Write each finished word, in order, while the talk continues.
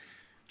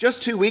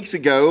Just 2 weeks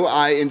ago,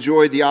 I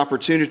enjoyed the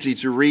opportunity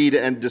to read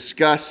and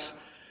discuss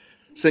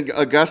St.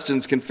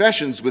 Augustine's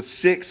Confessions with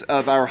 6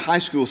 of our high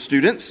school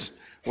students,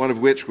 one of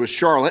which was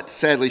Charlotte.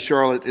 Sadly,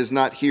 Charlotte is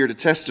not here to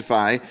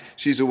testify.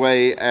 She's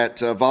away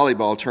at a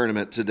volleyball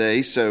tournament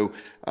today, so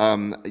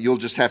you'll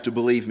just have to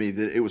believe me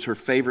that it was her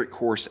favorite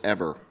course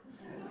ever.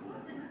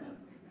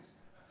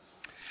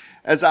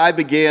 As I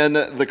began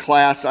the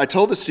class, I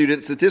told the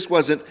students that this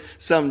wasn't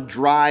some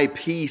dry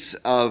piece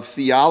of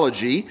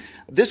theology.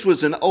 This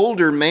was an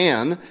older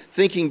man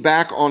thinking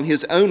back on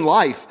his own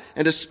life,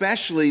 and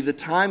especially the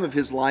time of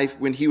his life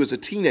when he was a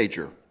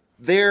teenager,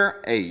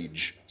 their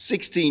age,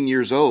 16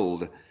 years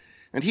old.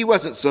 And he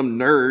wasn't some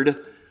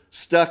nerd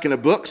stuck in a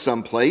book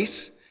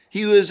someplace.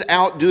 He was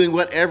out doing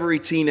what every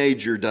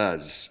teenager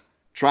does,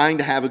 trying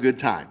to have a good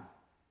time.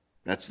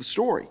 That's the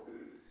story.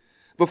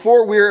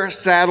 Before we're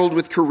saddled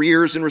with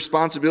careers and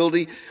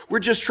responsibility, we're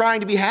just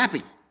trying to be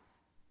happy.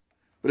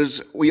 But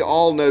as we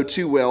all know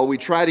too well, we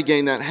try to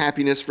gain that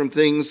happiness from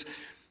things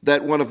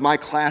that one of my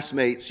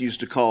classmates used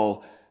to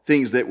call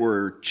things that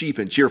were cheap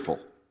and cheerful.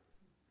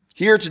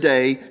 Here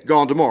today,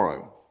 gone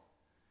tomorrow.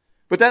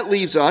 But that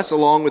leaves us,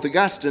 along with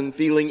Augustine,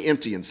 feeling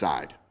empty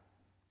inside.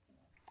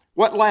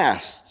 What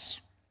lasts?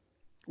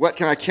 What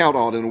can I count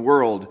on in a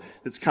world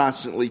that's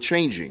constantly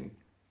changing?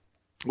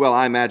 Well,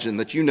 I imagine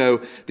that you know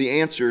the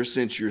answer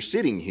since you're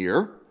sitting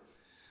here,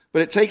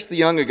 but it takes the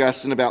young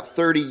Augustine about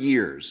 30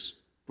 years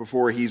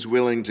before he's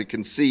willing to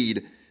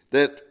concede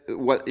that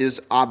what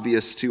is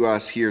obvious to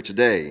us here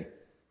today.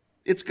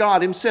 It's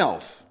God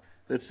himself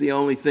that's the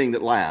only thing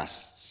that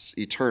lasts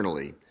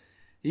eternally.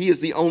 He is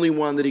the only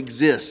one that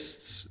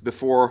exists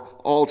before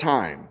all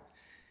time.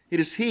 It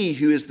is he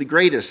who is the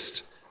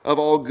greatest of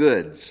all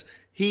goods.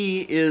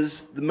 He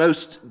is the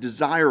most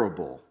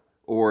desirable,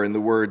 or in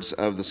the words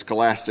of the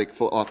scholastic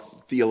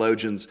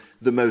theologians,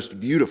 the most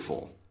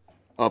beautiful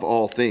of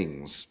all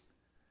things.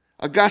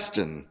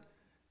 Augustine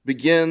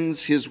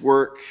begins his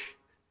work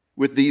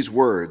with these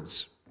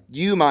words,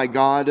 "You, my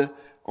God,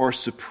 are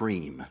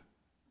supreme,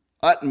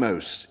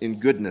 utmost in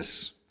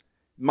goodness,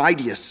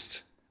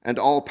 mightiest and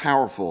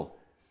all-powerful,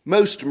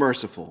 most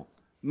merciful,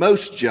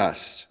 most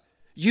just.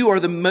 You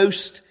are the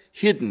most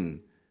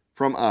hidden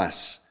from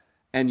us,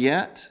 and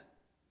yet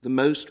the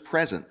most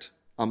present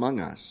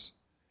among us.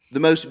 The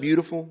most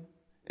beautiful,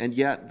 and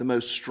yet the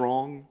most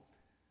strong,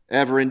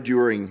 ever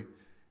enduring,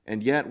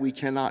 and yet we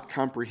cannot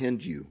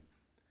comprehend you.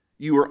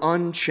 You are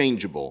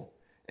unchangeable,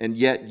 and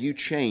yet you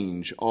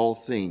change all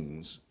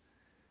things.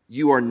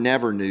 You are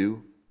never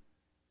new,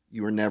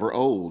 you are never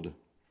old,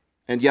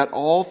 and yet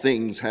all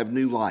things have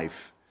new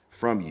life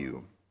from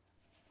you."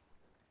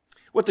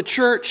 What the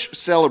church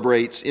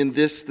celebrates in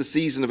this, the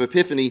season of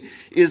Epiphany,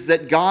 is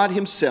that God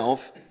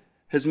himself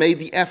has made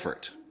the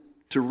effort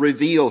to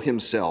reveal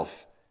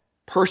himself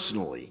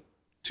personally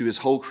to his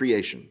whole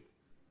creation.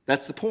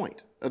 That's the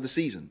point of the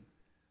season,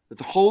 that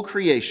the whole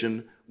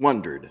creation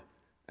wondered,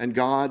 and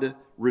God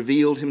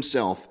revealed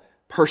himself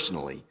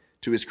personally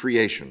to his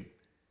creation.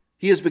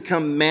 He has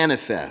become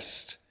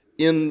manifest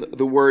in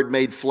the Word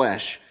made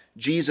flesh,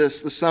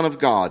 Jesus, the Son of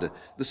God,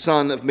 the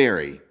Son of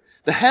Mary.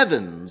 The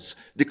heavens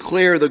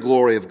declare the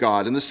glory of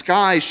God, and the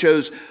sky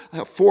shows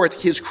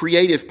forth his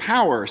creative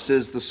power,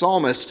 says the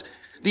psalmist.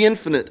 The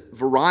infinite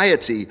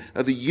variety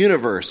of the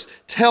universe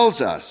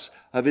tells us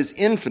of his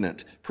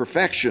infinite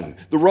perfection.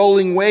 The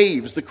rolling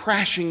waves, the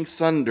crashing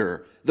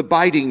thunder, the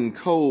biting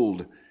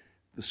cold,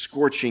 the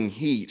scorching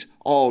heat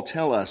all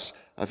tell us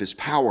of his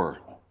power,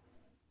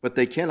 but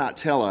they cannot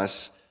tell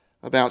us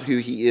about who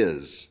he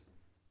is.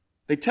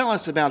 They tell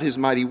us about his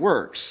mighty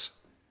works,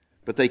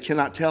 but they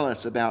cannot tell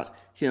us about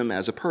him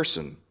as a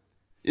person.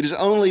 It is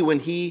only when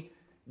he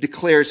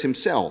declares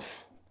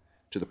himself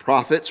to the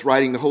prophets,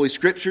 writing the Holy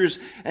Scriptures,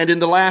 and in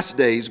the last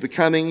days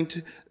becoming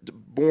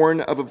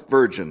born of a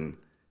virgin,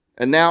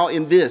 and now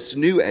in this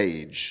new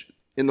age,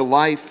 in the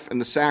life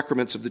and the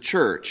sacraments of the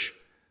church,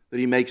 that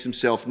he makes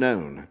himself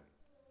known.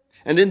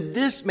 And in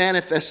this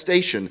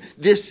manifestation,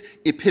 this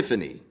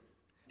epiphany,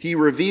 he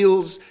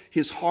reveals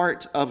his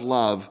heart of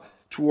love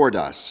toward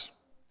us.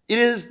 It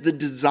is the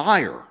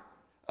desire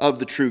of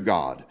the true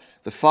God,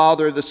 the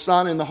Father, the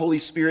Son, and the Holy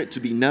Spirit, to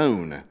be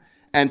known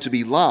and to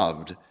be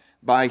loved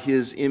by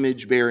his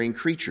image-bearing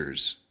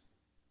creatures.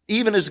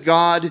 Even as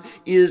God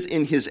is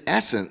in his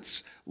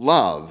essence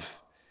love,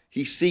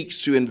 he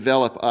seeks to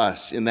envelop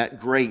us in that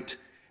great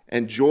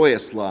and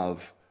joyous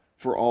love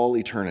for all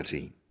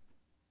eternity.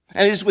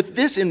 And it is with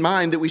this in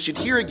mind that we should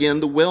hear again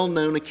the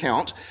well-known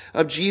account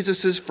of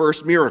Jesus'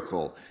 first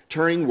miracle,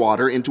 turning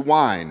water into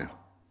wine.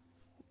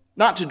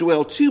 Not to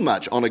dwell too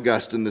much on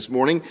Augustine this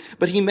morning,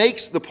 but he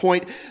makes the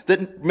point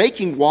that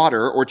making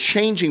water or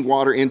changing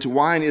water into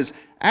wine is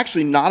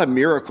actually not a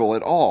miracle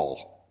at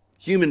all.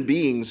 Human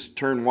beings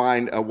turn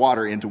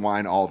water into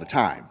wine all the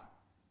time.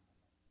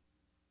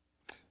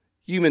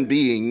 Human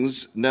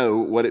beings know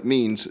what it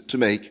means to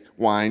make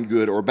wine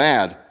good or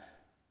bad,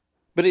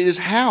 but it is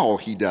how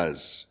he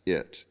does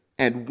it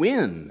and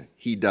when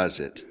he does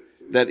it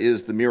that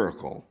is the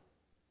miracle.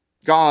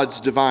 God's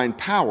divine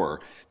power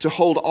to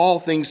hold all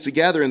things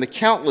together in the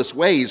countless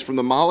ways from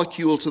the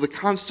molecule to the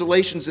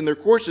constellations in their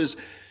courses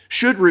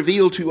should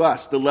reveal to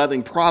us the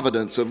loving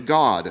providence of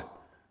God.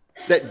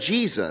 That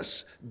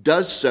Jesus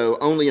does so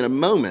only in a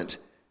moment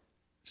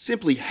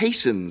simply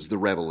hastens the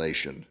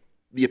revelation,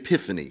 the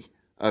epiphany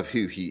of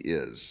who he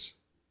is.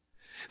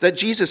 That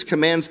Jesus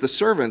commands the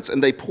servants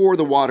and they pour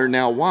the water,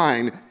 now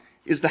wine,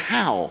 is the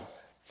how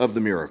of the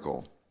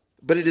miracle.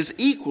 But it is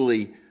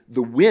equally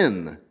the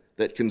when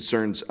that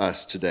concerns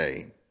us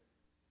today.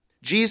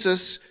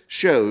 Jesus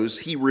shows,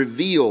 he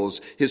reveals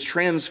his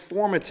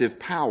transformative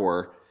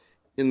power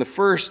in the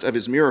first of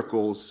his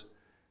miracles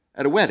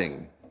at a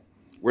wedding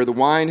where the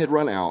wine had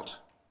run out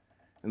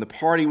and the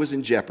party was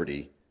in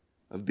jeopardy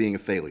of being a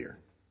failure.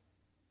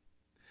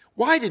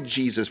 Why did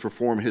Jesus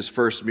perform his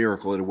first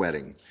miracle at a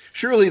wedding?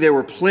 Surely there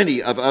were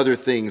plenty of other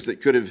things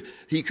that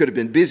he could have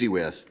been busy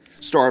with: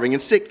 starving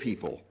and sick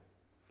people,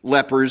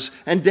 lepers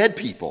and dead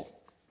people.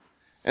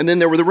 And then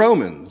there were the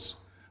Romans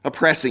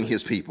oppressing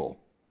his people.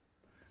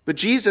 But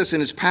Jesus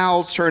and his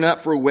pals turn up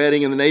for a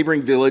wedding in the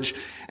neighboring village,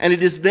 and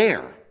it is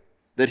there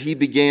that he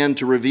began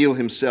to reveal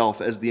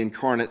himself as the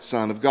incarnate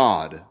Son of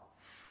God.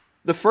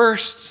 The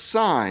first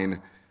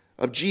sign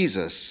of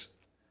Jesus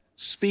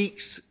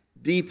speaks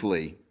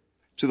deeply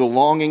to the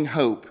longing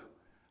hope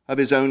of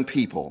his own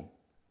people,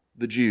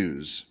 the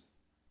Jews.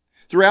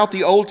 Throughout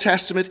the Old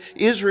Testament,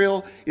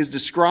 Israel is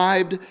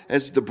described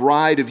as the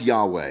bride of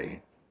Yahweh,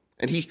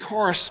 and he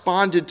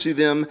corresponded to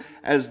them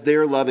as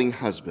their loving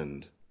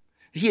husband.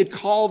 He had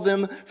called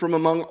them from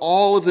among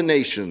all of the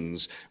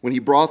nations when he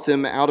brought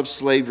them out of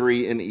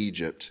slavery in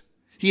Egypt.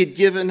 He had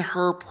given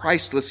her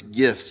priceless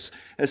gifts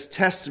as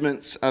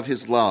testaments of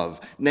his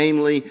love,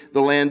 namely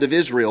the land of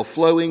Israel,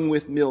 flowing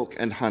with milk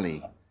and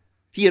honey.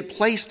 He had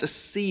placed a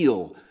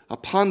seal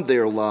upon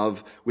their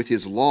love with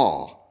his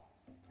law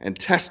and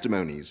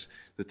testimonies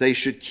that they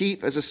should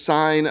keep as a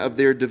sign of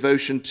their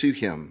devotion to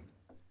him.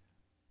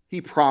 He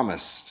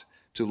promised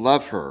to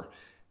love her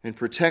and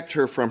protect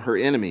her from her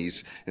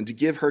enemies and to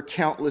give her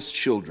countless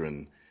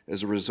children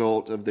as a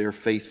result of their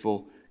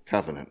faithful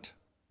covenant.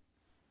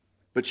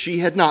 But she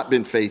had not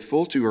been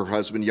faithful to her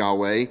husband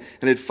Yahweh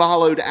and had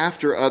followed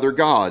after other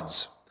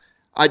gods.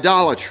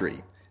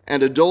 Idolatry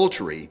and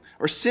adultery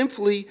are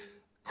simply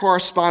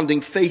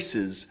corresponding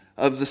faces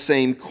of the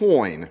same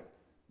coin,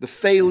 the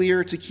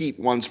failure to keep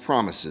one's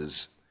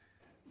promises.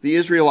 The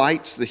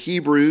Israelites, the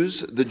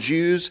Hebrews, the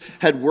Jews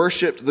had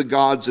worshiped the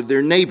gods of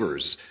their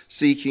neighbors,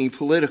 seeking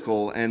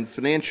political and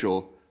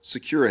financial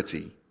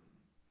security.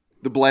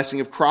 The blessing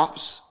of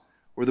crops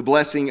or the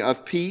blessing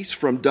of peace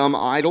from dumb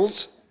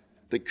idols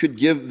that could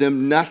give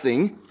them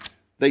nothing.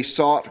 They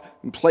sought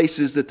in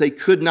places that they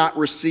could not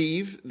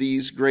receive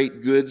these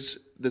great goods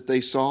that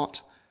they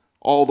sought,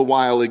 all the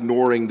while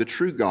ignoring the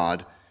true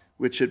God,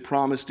 which had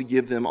promised to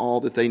give them all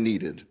that they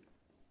needed.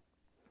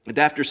 And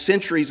after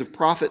centuries of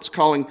prophets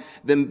calling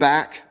them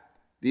back,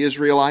 the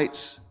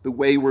Israelites, the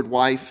wayward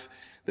wife,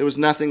 there was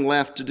nothing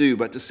left to do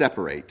but to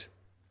separate.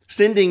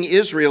 Sending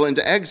Israel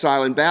into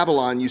exile in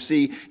Babylon, you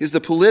see, is the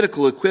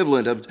political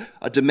equivalent of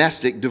a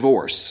domestic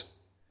divorce.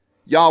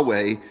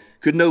 Yahweh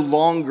could no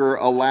longer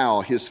allow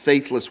his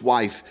faithless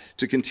wife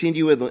to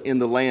continue in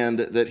the land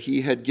that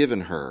he had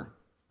given her.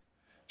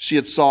 She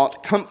had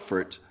sought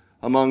comfort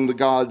among the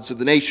gods of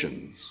the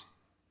nations.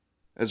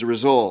 As a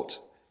result,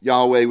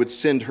 Yahweh would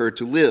send her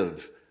to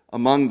live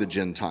among the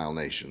Gentile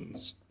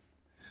nations.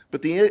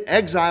 But the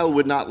exile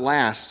would not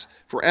last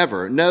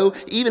forever. No,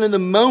 even in the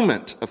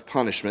moment of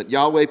punishment,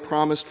 Yahweh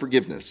promised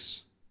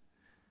forgiveness.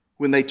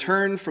 When they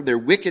turned from their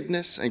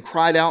wickedness and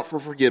cried out for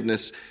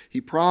forgiveness, he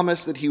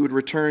promised that he would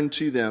return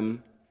to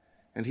them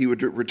and he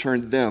would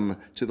return them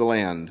to the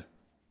land.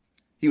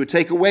 He would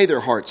take away their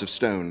hearts of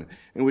stone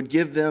and would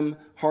give them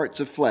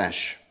hearts of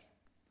flesh.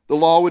 The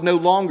law would no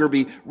longer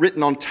be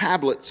written on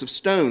tablets of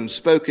stone,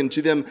 spoken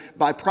to them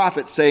by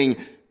prophets saying,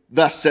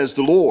 "Thus says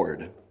the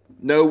Lord."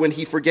 No, when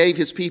he forgave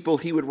his people,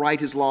 he would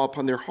write his law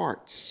upon their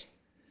hearts.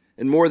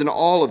 And more than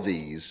all of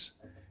these,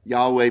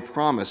 Yahweh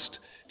promised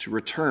to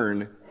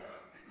return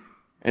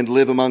and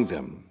live among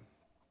them.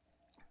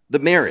 The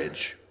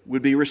marriage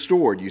would be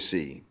restored, you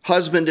see.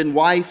 Husband and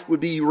wife would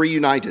be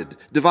reunited.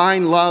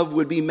 Divine love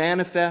would be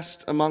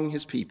manifest among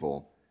his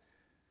people.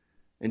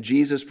 And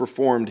Jesus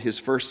performed his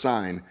first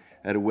sign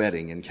at a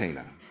wedding in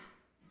Cana.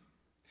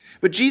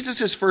 But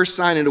Jesus' first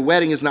sign at a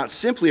wedding is not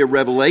simply a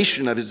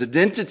revelation of his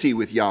identity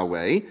with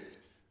Yahweh,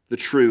 the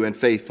true and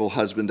faithful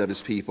husband of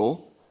his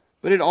people,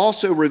 but it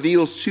also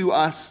reveals to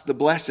us the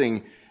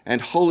blessing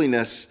and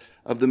holiness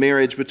of the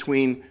marriage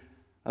between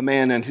a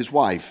man and his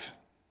wife.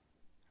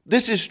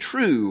 This is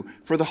true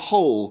for the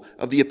whole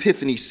of the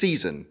Epiphany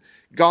season.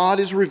 God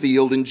is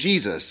revealed in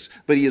Jesus,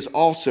 but he is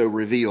also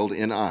revealed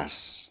in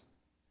us.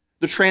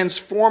 The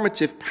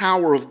transformative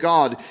power of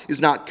God is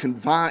not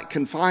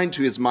confined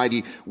to his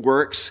mighty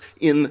works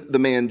in the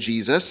man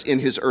Jesus, in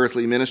his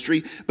earthly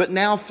ministry, but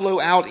now flow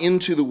out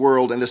into the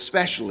world and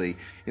especially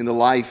in the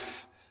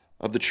life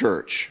of the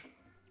church.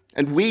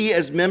 And we,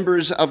 as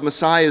members of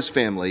Messiah's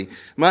family,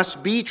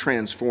 must be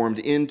transformed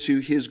into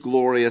his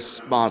glorious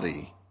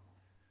body.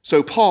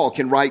 So Paul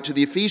can write to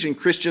the Ephesian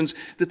Christians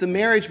that the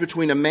marriage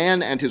between a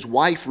man and his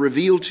wife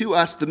revealed to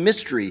us the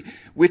mystery,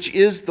 which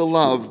is the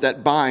love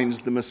that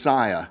binds the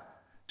Messiah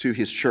to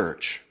his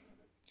church.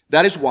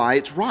 That is why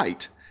it's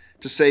right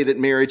to say that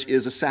marriage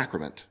is a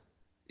sacrament.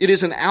 It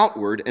is an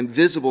outward and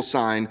visible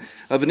sign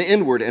of an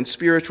inward and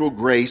spiritual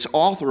grace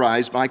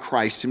authorized by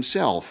Christ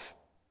himself.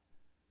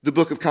 The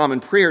Book of Common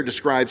Prayer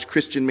describes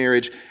Christian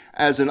marriage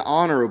as an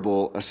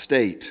honorable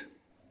estate.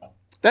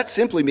 That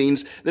simply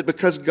means that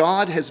because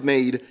God has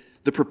made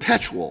the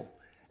perpetual,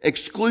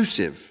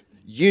 exclusive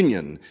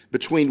union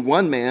between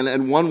one man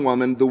and one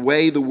woman the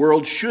way the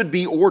world should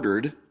be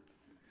ordered,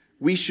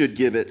 we should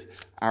give it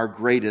our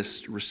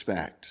greatest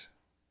respect.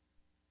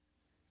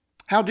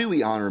 How do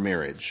we honor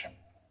marriage?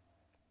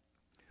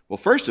 Well,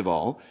 first of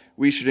all,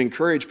 we should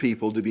encourage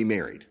people to be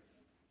married.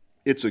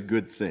 It's a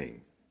good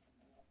thing.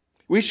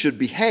 We should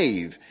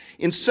behave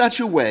in such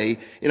a way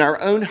in our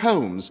own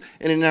homes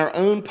and in our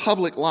own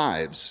public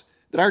lives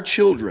that our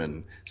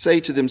children say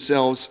to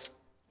themselves,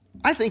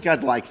 I think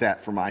I'd like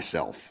that for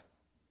myself.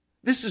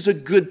 This is a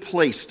good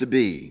place to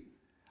be.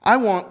 I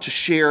want to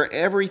share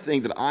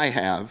everything that I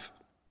have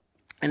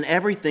and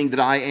everything that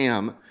I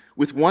am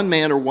with one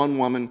man or one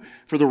woman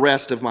for the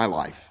rest of my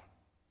life.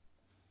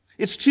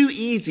 It's too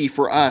easy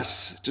for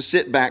us to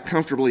sit back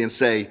comfortably and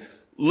say,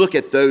 look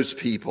at those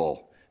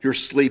people who are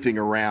sleeping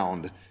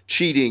around,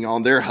 cheating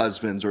on their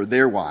husbands or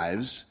their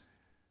wives.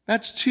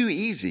 That's too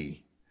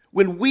easy.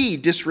 When we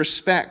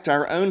disrespect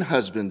our own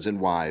husbands and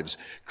wives,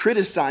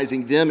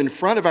 criticizing them in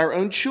front of our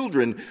own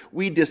children,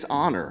 we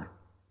dishonor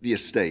the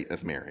estate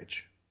of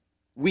marriage.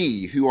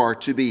 We who are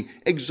to be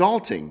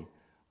exalting,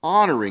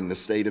 honoring the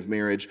state of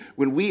marriage,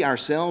 when we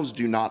ourselves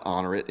do not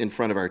honor it in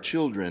front of our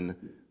children,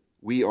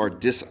 we are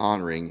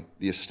dishonoring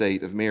the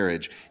estate of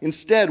marriage.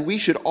 Instead, we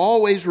should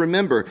always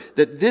remember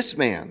that this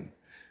man,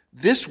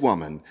 this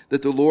woman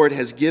that the Lord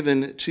has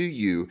given to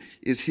you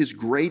is his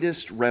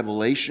greatest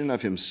revelation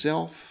of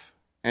himself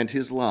and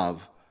his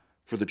love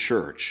for the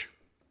church.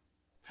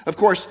 Of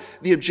course,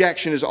 the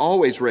objection is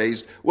always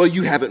raised, well,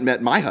 you haven't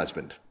met my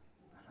husband.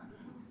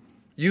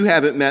 You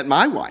haven't met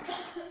my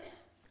wife.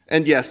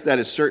 And yes, that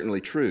is certainly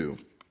true.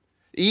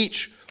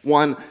 Each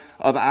one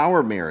of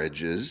our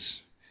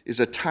marriages is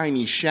a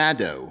tiny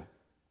shadow,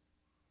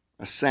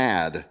 a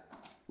sad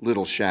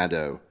little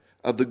shadow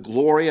of the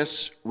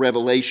glorious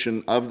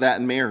revelation of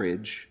that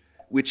marriage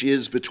which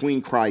is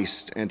between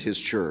Christ and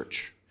his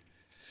church.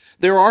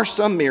 There are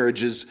some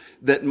marriages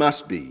that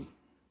must be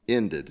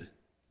ended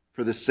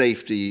for the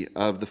safety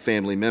of the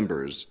family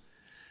members,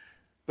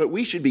 but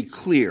we should be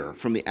clear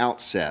from the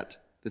outset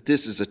that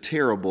this is a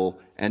terrible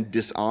and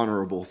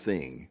dishonorable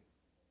thing,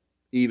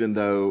 even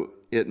though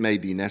it may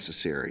be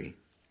necessary.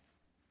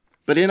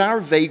 But in our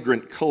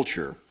vagrant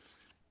culture,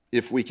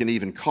 if we can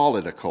even call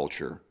it a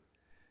culture,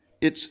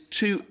 it's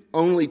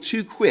only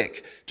too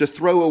quick to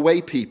throw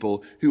away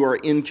people who are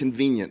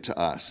inconvenient to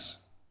us,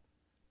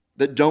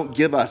 that don't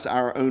give us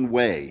our own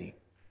way,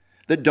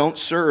 that don't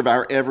serve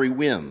our every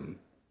whim.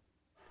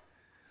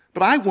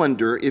 But I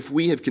wonder if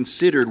we have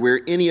considered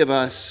where any of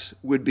us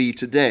would be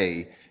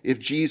today if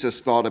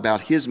Jesus thought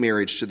about his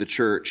marriage to the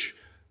church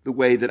the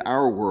way that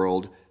our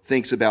world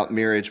thinks about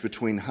marriage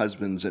between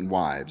husbands and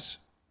wives.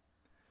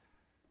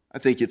 I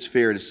think it's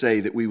fair to say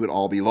that we would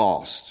all be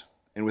lost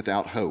and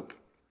without hope.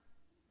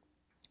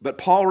 But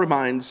Paul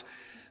reminds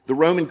the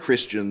Roman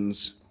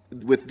Christians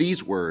with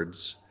these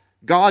words,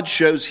 God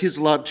shows his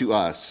love to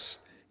us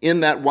in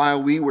that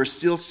while we were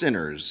still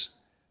sinners,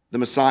 the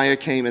Messiah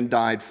came and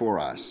died for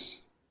us.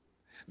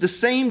 The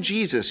same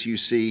Jesus, you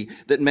see,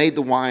 that made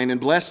the wine and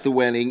blessed the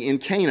wedding in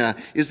Cana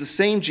is the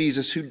same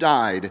Jesus who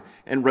died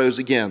and rose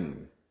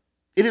again.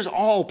 It is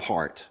all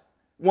part,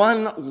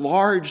 one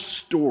large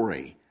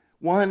story,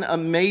 one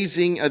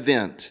amazing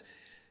event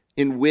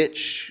in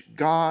which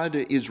God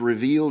is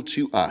revealed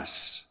to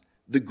us,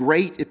 the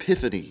great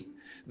Epiphany,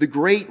 the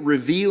great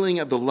revealing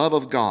of the love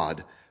of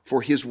God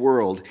for his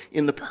world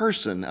in the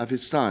person of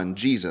his Son,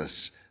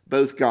 Jesus,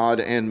 both God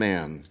and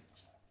man.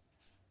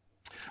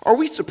 Are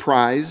we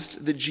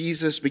surprised that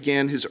Jesus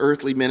began his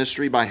earthly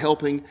ministry by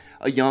helping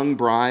a young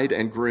bride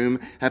and groom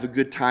have a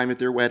good time at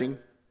their wedding?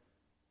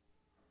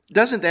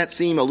 Doesn't that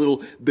seem a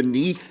little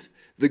beneath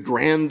the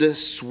grand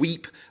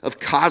sweep of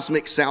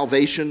cosmic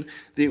salvation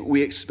that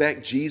we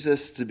expect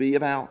Jesus to be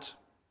about?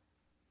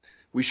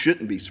 We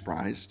shouldn't be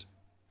surprised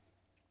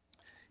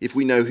if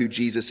we know who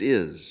Jesus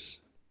is.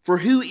 For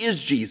who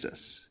is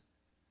Jesus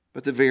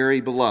but the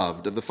very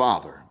beloved of the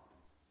Father?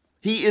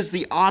 He is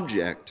the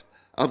object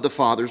of the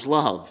Father's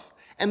love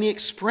and the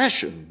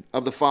expression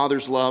of the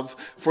Father's love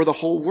for the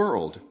whole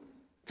world.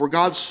 For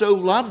God so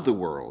loved the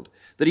world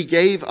that he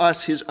gave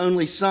us his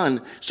only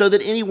Son so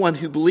that anyone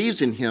who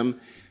believes in him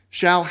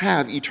shall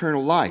have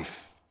eternal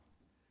life.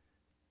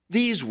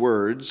 These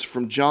words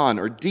from John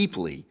are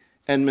deeply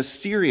and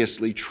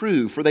mysteriously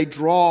true, for they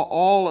draw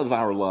all of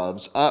our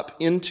loves up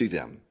into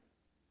them.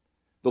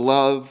 The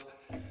love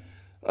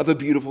of a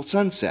beautiful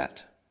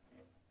sunset,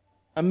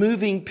 a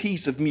moving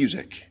piece of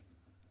music,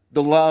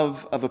 the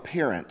love of a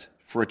parent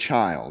for a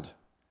child,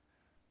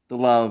 the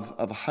love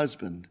of a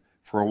husband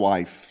for a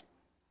wife.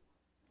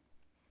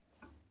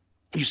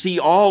 You see,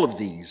 all of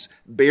these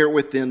bear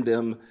within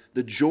them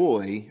the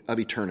joy of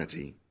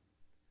eternity.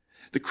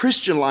 The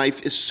Christian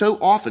life is so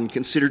often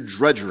considered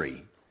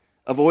drudgery,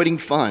 avoiding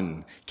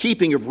fun,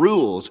 keeping of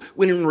rules,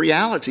 when in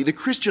reality, the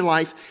Christian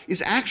life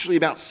is actually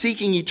about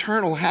seeking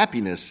eternal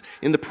happiness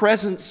in the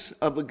presence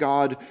of the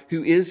God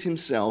who is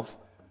himself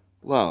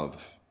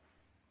love.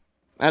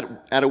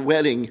 At a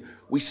wedding,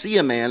 we see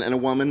a man and a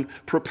woman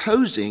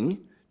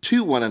proposing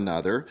to one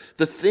another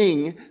the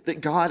thing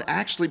that God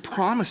actually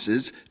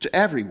promises to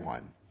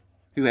everyone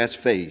who has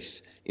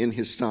faith in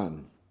his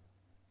Son.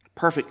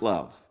 Perfect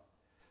love,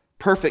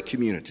 perfect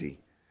community,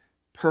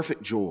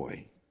 perfect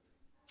joy.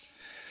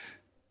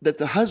 That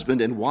the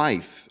husband and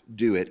wife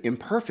do it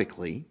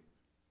imperfectly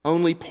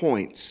only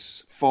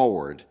points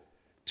forward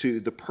to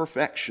the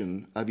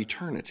perfection of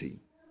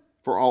eternity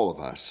for all of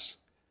us,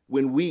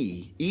 when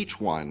we, each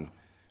one,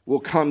 will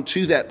come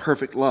to that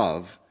perfect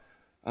love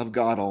of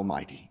God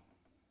Almighty.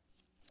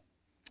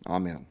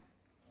 Amen.